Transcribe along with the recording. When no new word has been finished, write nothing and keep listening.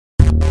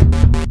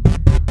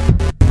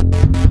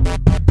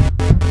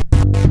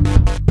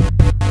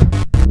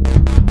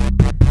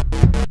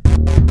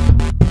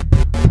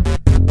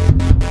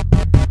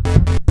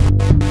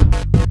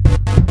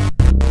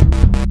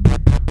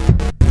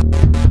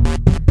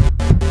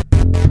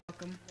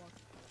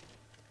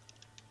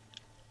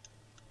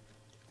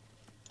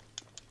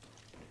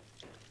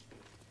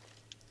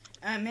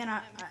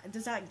Man,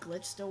 does that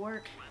glitch still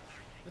work?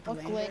 With the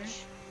What lander?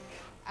 glitch?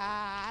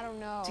 I don't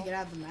know. To get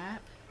out of the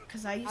map?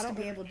 Because I used to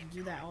be able to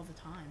do that all the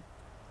time.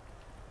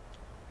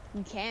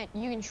 You can't.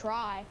 You can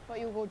try, but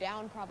you'll go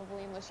down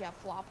probably unless you have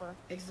flopper.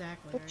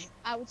 Exactly, Which right?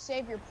 I would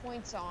save your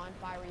points on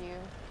if I were you.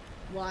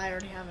 Well, I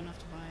already have enough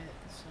to buy it,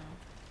 so.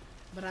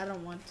 But I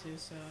don't want to,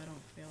 so I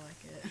don't feel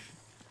like it.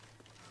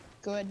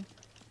 Good.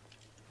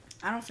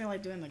 I don't feel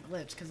like doing the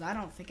glitch, because I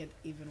don't think it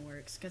even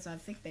works, because I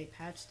think they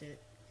patched it.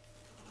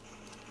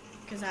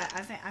 Because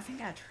I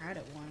think I tried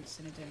it once,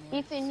 and it didn't work.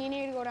 Ethan, you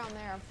need to go down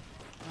there.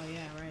 Oh,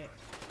 yeah, right.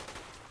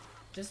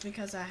 Just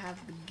because I have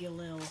the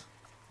Gilil.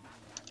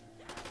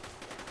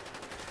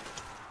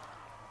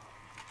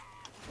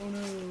 Oh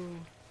no.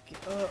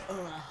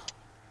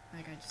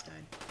 That guy just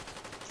died.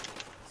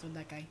 So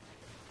that guy.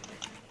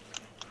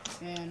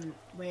 And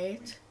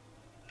wait.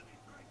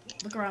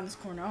 Look around this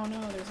corner. Oh no,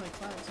 there's like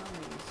 5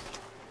 zombies.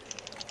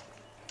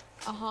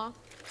 Uh-huh.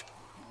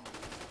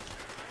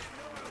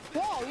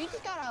 Whoa, you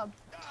just got a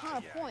ton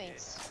of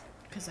points.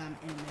 Cause I'm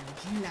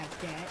MLG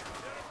like that.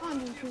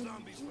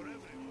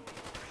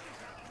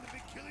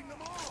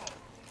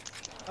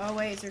 Oh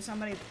wait, is there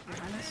somebody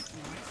behind us?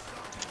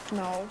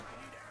 No.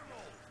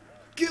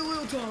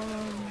 Gilil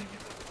time!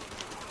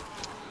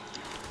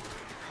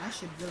 I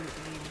should really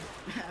aim.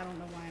 I don't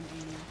know why I'm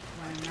aiming.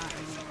 Why I'm not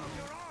aiming.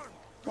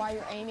 Why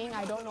you're aiming?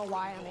 I don't know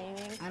why I'm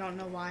aiming. I don't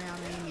know why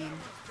I'm aiming.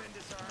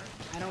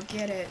 I don't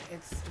get it.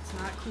 It's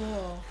not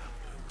cool.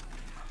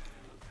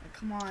 Like,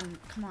 come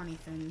on,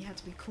 Ethan. You have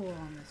to be cool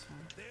on this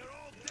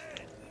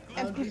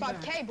one.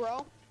 MP5K,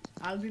 bro.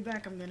 I'll be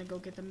back. I'm gonna go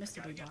get the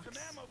mystery box.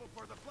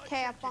 Okay,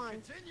 have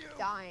fun.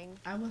 Dying.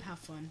 I will have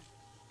fun.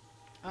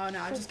 Oh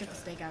no, I just get the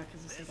steak out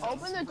because the steak out.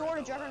 Open the door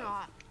to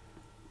Juggernaut.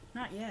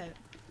 Not yet.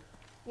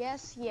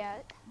 Yes,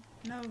 yet.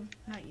 No,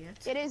 not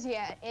yet. It is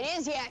yet. It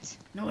is yet.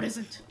 No, it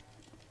isn't.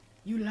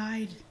 You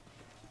lied.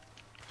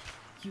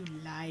 You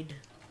lied.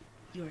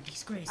 You're a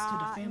disgrace to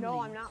the family. No,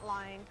 I'm not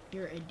lying.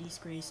 You're a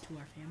disgrace to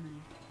our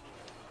family.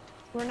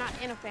 We're not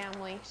in a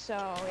family, so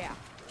yeah.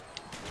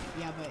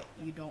 Yeah, but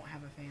you don't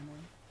have a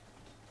family.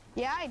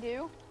 Yeah, I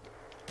do.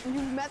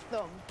 You met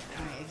them.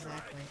 Right,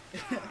 exactly.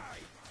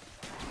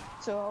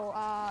 So,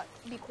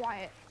 be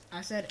quiet.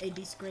 I said a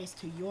disgrace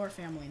to your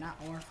family, not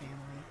our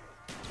family.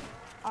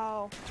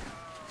 Oh.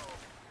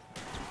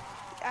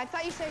 I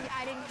thought you said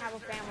I didn't have a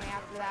family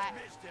after that.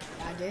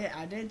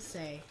 I did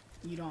say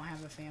you don't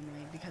have a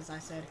family because I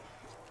said,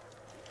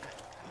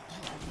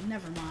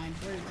 never mind,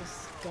 we're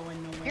just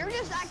going nowhere. You're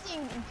just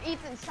acting,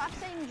 Ethan, stop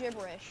saying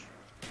gibberish.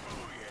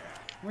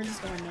 We're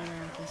just going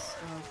nowhere with this.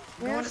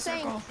 You're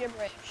saying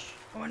gibberish.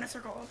 Go in a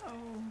circle.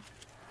 Oh,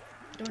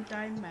 don't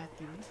die,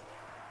 Matthew.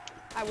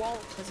 I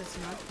won't. Because it's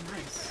not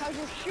nice. Because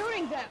you're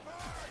shooting them.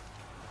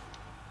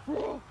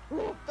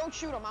 Don't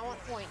shoot them, I want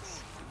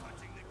points.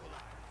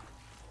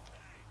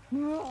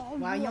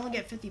 Wow, you only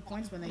get 50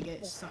 points when they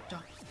get sucked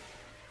up.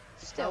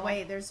 Still. Oh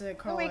wait, there's a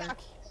crawler.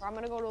 I'm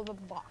gonna go to the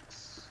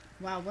box.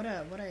 Wow, what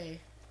a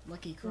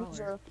lucky crawler.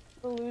 Loser.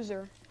 The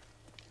loser.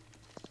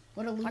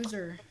 What a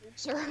loser.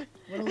 Loser.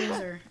 What a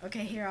loser.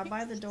 Okay, here, I'll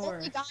buy the door.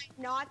 Only guy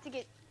not to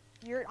get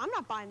I'm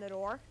not buying the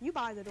door. You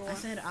buy the door. I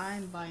said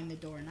I'm buying the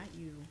door, not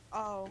you.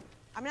 Oh.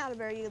 I'm not a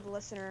very good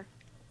listener.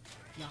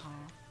 Yaha.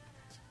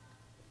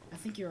 I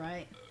think you're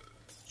right.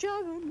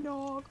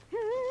 Juggernaut.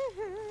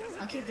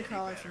 I'll keep the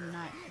crawler from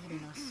not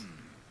hitting us.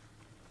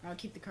 I'll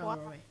keep the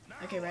crawler away.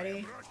 Okay,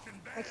 ready?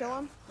 I kill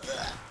him?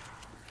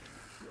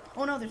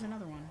 Oh no, there's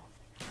another one.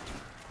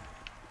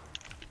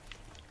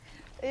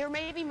 There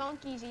may be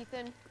monkeys,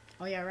 Ethan.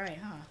 Oh yeah, right,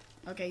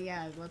 huh? Okay,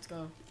 yeah, let's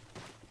go.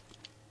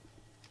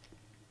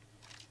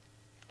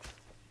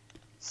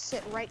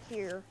 Sit right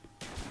here.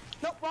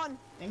 Nope, run.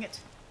 Dang it.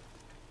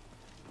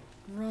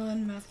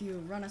 Run,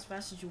 Matthew. Run as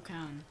fast as you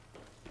can.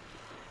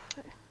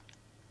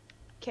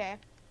 Okay.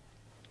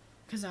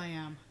 Cause I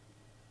am.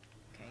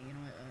 Okay, you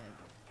know what?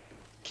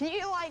 Can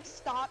you like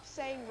stop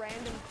saying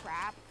random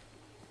crap?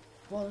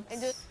 Well, and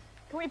just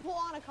can we pull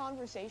on a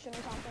conversation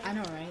or something? I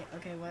know, right?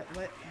 Okay, what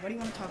do you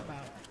want to talk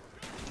about?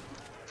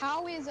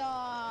 How is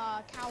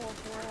California?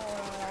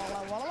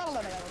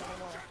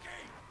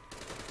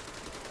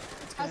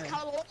 How's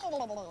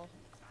California?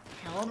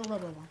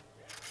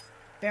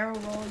 Barrel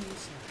roll, you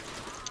suck.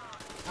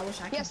 I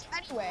wish I could. Yes.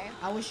 Anyway.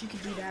 I wish you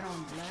could do that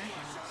on Black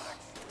Ops.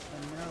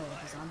 But no,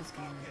 the zombies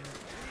can't do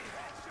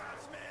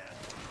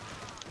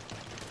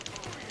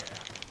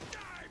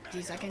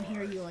it. Jeez, I can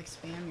hear you like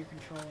spam your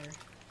controller.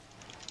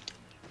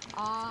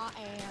 I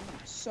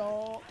am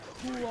so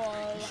cool.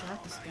 You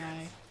shot this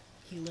guy.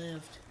 He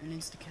lived an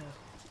insta-kill.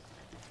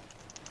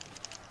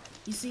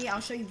 You see, I'll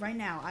show you right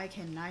now. I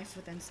can knife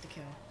with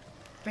insta-kill.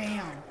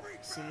 Bam!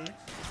 See?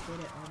 Just did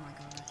it. Oh my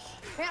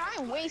gosh. Man,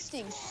 I am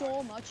wasting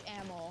so much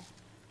ammo.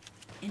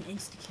 An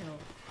insta-kill.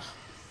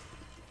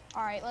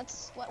 Alright,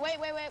 let's...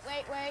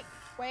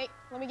 Wait.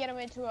 Let me get him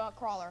into a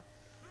crawler.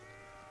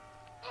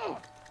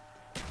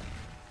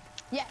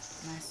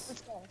 Yes. Nice.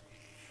 Let's go.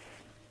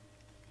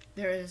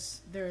 There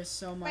is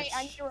so much. Wait,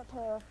 I need to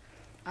repair.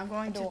 I'm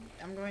going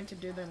to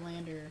do the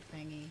lander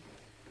thingy.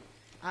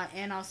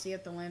 And I'll see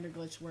if the lander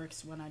glitch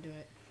works when I do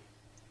it.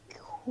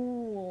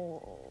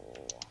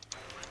 Cool.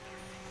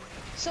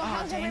 So Oh,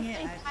 how's dang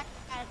everybody it, back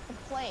at the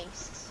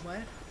place? What?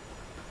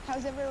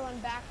 How's everyone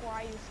back where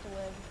I used to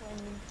live when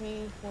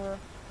we were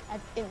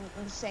in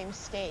the same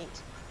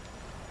state?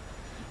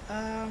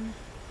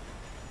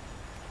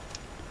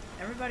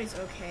 Everybody's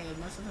okay.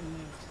 Most of them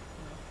moved.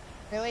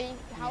 Really?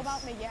 How Yes.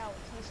 about Miguel?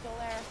 Is he still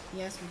there?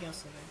 Yes, Miguel's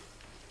still there.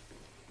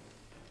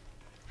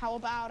 How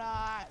about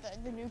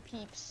the new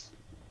peeps?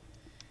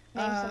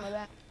 Name some of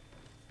them.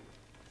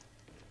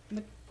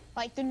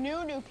 Like the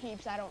new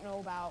peeps I don't know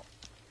about.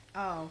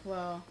 Oh,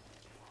 well,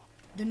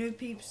 the new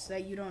peeps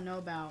that you don't know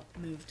about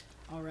moved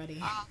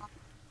already.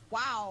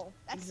 Wow,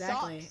 that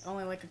Exactly. sucks.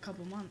 Only like a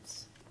couple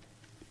months.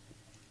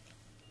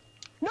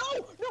 No!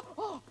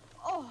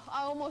 Oh,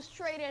 I almost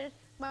traded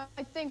my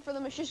thing for the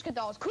Mashishka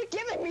dolls. Quit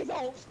giving me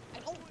those! I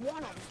don't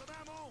want them.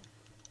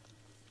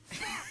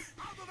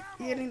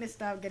 You need to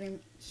stop getting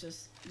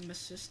just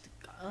Mashishkas.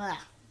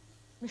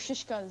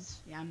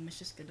 Yeah,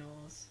 Mashishka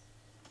dolls.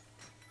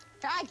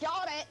 I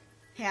got it!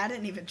 Hey, I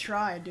didn't even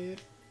try,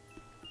 dude.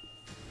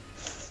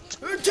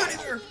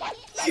 Jennifer! I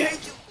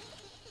hate you!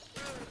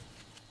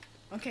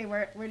 Okay,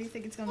 where do you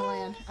think it's gonna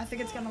land? I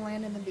think it's gonna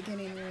land in the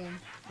beginning room.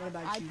 What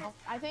about you?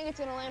 I think it's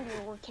gonna land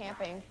where we're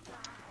camping.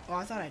 Oh,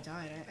 I thought I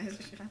died.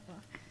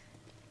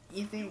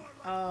 You think?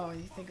 Oh,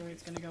 you think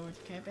it's gonna go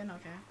with camping?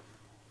 Okay.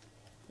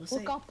 We'll see.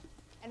 Look up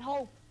and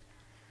hope.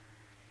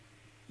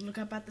 Look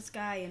up at the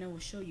sky, and it will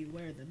show you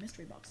where the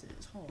mystery box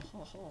is. Ho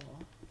ho ho.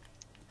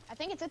 I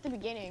think it's at the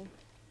beginning.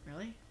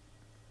 Really?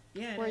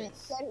 Yeah, Where it you is.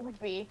 said it would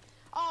be.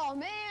 Oh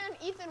man,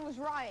 Ethan was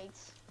right.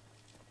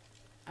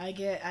 I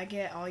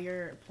get all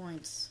your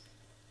points.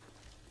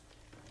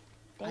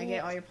 I Dang get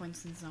it. all your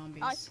points in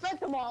zombies. I spent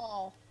them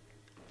all.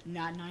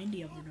 Not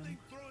 90 of them.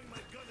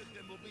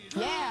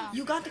 Yeah.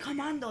 You got the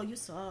commando. You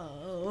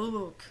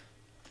suck.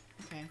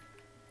 Okay.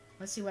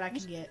 Let's see what I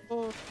can get.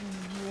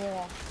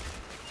 Yeah.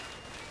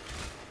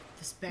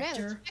 The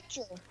Spectre. Man,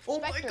 Spectre. Oh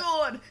my Spectre.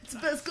 god! It's the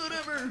best gun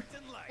ever!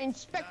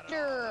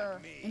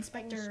 Inspector.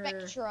 Inspector.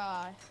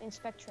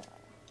 Inspectra.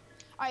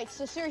 Alright,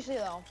 so seriously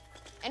though,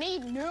 any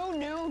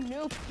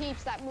new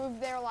peeps that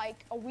moved there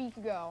like a week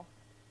ago?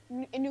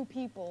 New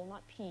people,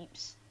 not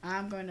peeps.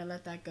 I'm going to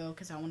let that go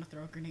because I want to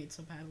throw a grenade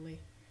so badly.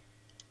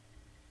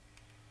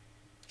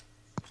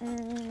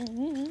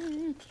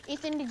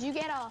 Ethan, did you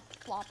get a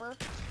flopper?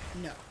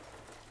 No.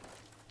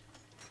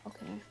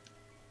 Okay.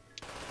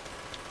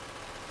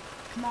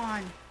 Come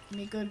on. Give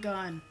me a good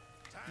gun.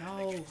 No, I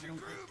don't like this gun.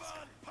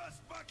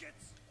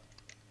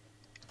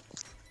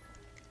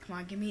 Come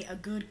on, give me a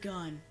good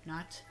gun.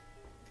 Not...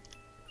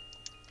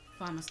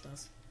 Famas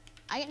does.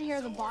 I can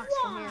hear the box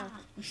from here.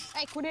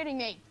 Hey, quit hitting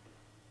me.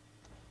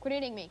 Quit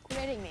hitting me. Quit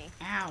hitting me.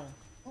 Ow.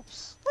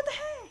 Oops. What the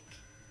heck?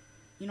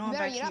 You know You I'm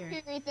better back get here.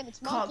 up here, Ethan.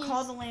 It's monkeys.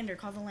 Call the lander.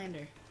 Call the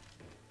lander.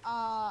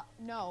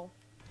 No.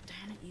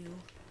 Damn it, you.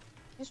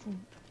 Just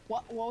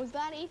what was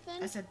that,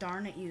 Ethan? I said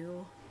darn it,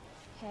 you.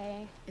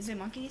 Okay. Is it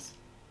monkeys?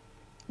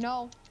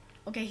 No.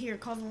 Okay, here,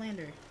 call the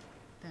lander.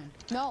 Then.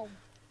 No.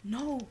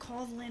 No,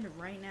 call the lander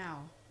right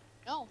now.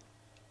 No.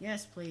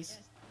 Yes, please.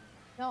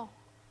 No.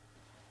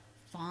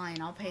 Fine,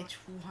 I'll pay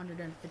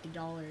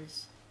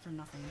 $250 for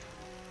nothing.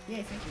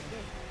 Yay, thank you.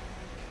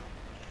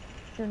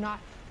 You're not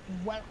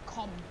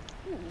welcome.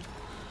 Ooh.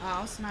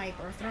 I'll snipe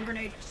or throw a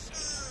grenade.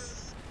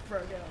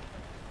 Frogo.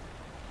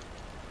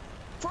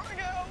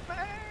 Frogo,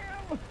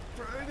 bam!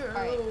 Frogo.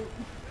 Alright.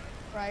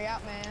 Right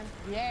out, man.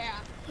 Yeah.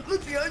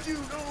 Look behind you,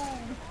 no!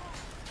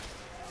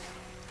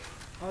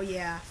 Oh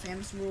yeah,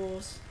 famous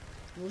rules.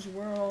 Rules the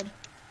world.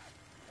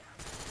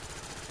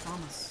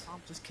 Thomas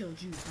just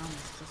killed you.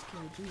 Thomas just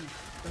killed you.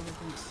 Double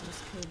Boots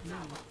just killed me.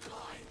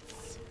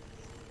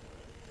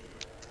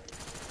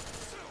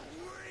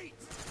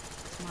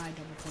 It's my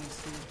double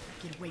points, dude.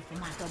 Get away from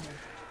my double.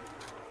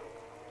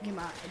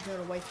 Get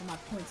away from my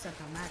points at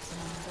the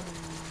maximum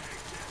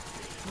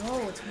double.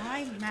 No, it's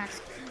my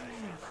max.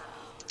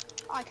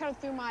 Oh, I kind of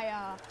threw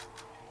my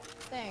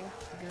thing.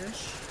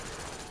 Gersh.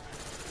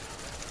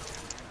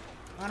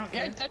 I don't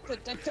care.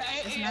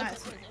 It's not.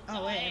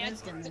 Oh wait, it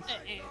is getting this.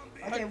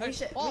 Okay, we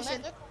should. Oh,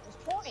 man, look, there's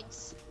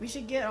points. We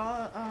should get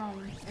all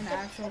an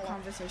actual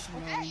conversation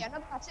Okay, going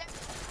another that's it.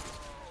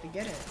 to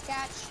get it.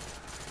 Catch.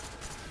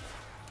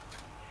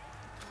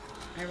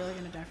 Am I really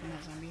gonna die from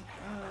that zombie?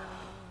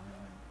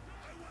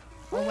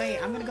 Oh wait,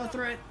 I'm gonna go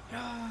through it.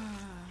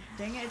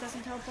 Dang it, it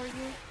doesn't teleport you.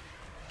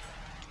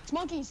 It's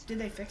monkeys. Did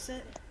they fix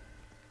it?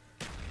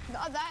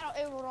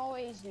 It would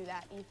always do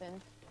that,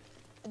 Ethan.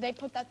 They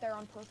put that there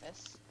on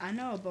purpose. I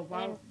know, but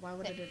why And why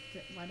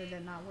did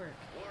it not work?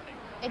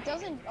 It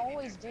doesn't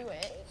always do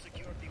it.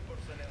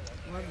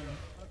 Love them.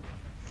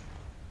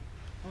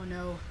 Oh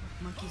no,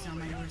 monkeys on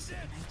my worst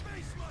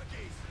enemy.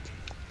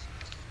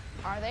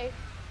 Are they?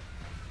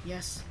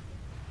 Yes.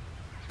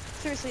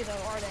 Seriously though,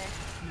 are they?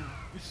 No.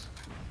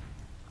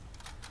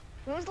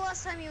 When was the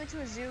last time you went to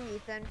a zoo,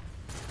 Ethan?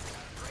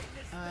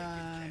 No,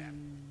 I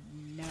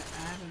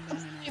haven't been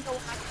in The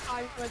last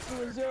time you went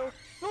to a zoo.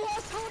 The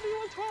last time you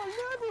went to our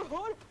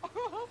neighborhood.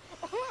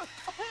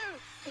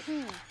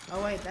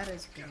 Oh wait, that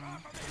is a good one.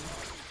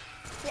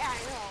 Yeah, I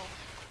know.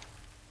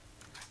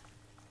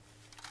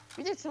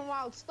 We did some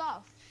wild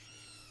stuff.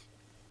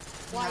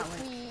 Like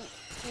we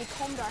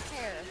combed our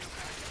hair.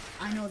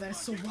 I know,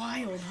 that's so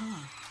wild,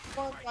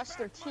 huh? Or brushed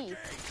their teeth.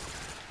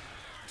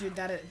 Dude,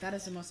 that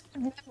is the most...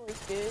 Good memories,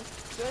 dude.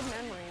 Good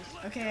memories.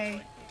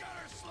 Okay.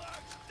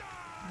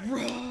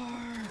 Roar!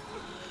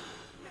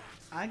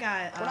 I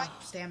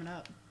got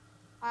stamina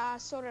up.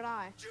 So did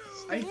I.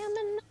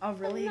 Oh,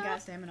 really? You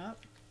got stamina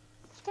up?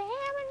 Stamina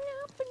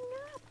up and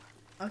up.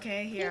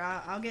 Okay, here,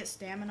 I'll get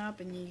stamina up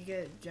and you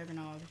get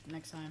Juggernaut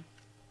next time.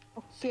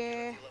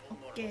 Okay.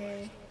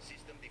 Okay.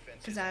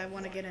 Because I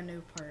want to get a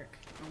new perk.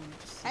 I want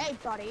to see Hey,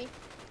 buddy.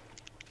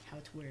 how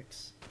it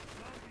works.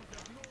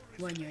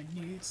 When you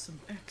need some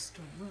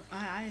extra room.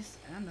 I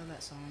know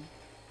that song.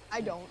 I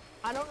don't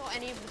know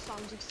any of the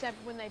songs except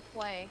when they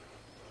play.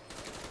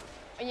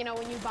 And you know,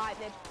 when you buy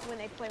them, when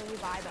they play when you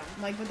buy them.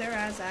 Like, but there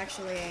is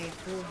actually a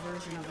full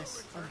version of the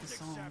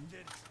song.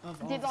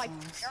 Of all Did the like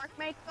songs. Treyarch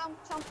make them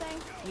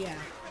something? Yeah.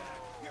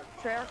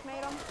 Treyarch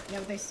made them? Yeah,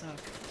 but they suck.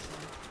 So.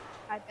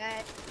 I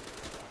bet.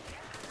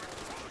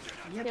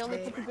 Yep, They only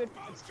put the good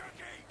ones.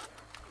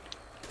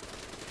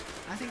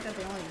 I think that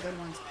the only good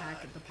ones the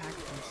pack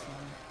punch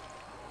song.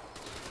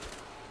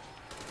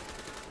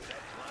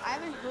 I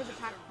haven't heard the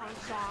Pack Punch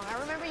song. I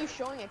remember you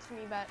showing it to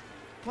me, but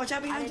Watch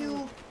out behind you!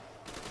 didn't-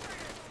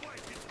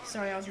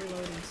 Sorry, I was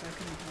reloading, so I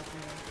couldn't help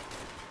you.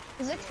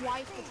 Cause it's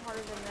white, it's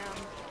harder than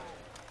them.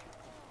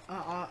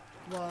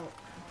 Well,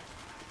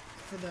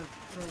 for a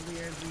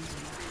weird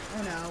reason.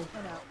 Oh no.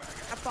 Oh no.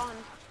 Have fun.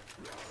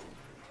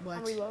 What?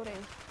 I'm reloading.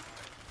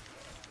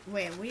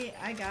 Wait,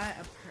 I got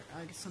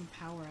some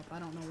power up. I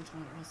don't know which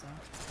one it was though. I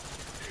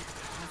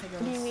think it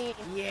was. What do you mean?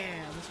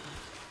 Yeah, this one.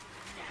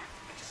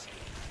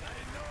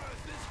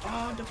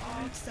 Oh, the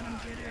points that I'm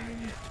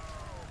getting.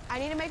 I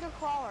need to make a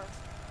crawler.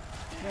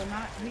 Well,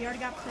 we already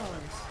got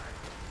crawlers.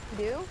 You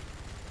do?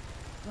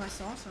 Well, I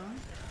saw some.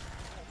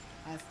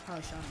 I've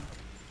probably shot him.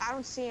 I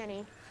don't see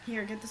any.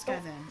 Here, get this guy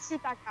then.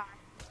 Shoot that guy.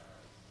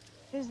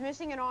 He's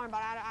missing an arm,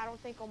 but I don't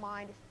think he'll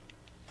mind.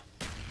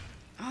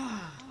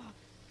 Ah,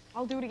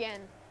 I'll do it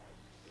again.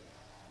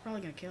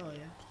 probably gonna kill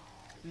you.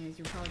 I mean,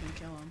 you're probably gonna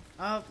kill him.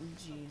 Oh,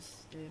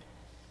 jeez, dude.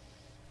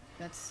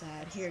 That's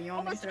sad. Here, you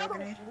want me to throw a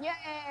grenade?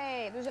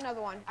 Yay! There's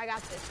another one. I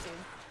got this, dude.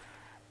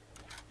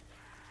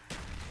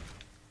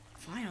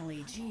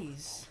 Finally,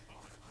 jeez.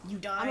 You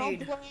I'm on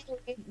died.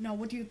 play. No,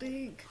 what do you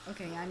think?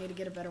 Okay, I need to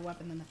get a better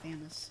weapon than the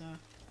Thanos, so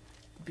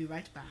I'll be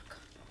right back.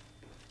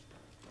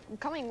 I'm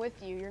coming with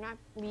you. You're not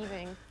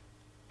leaving.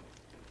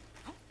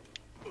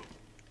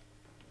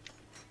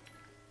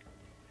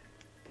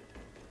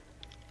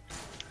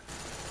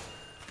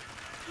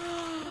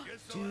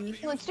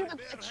 Dude. Let's do the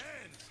glitch.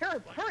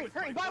 Hurry!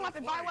 Buy a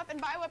weapon! Buy a weapon!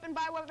 Buy a weapon!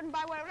 Buy a weapon!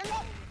 Buy a weapon!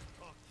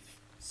 No!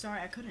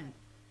 Sorry, I couldn't.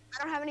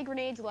 I don't have any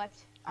grenades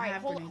left. I All right,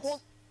 have hold grenades.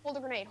 a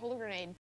grenade. Hold a grenade.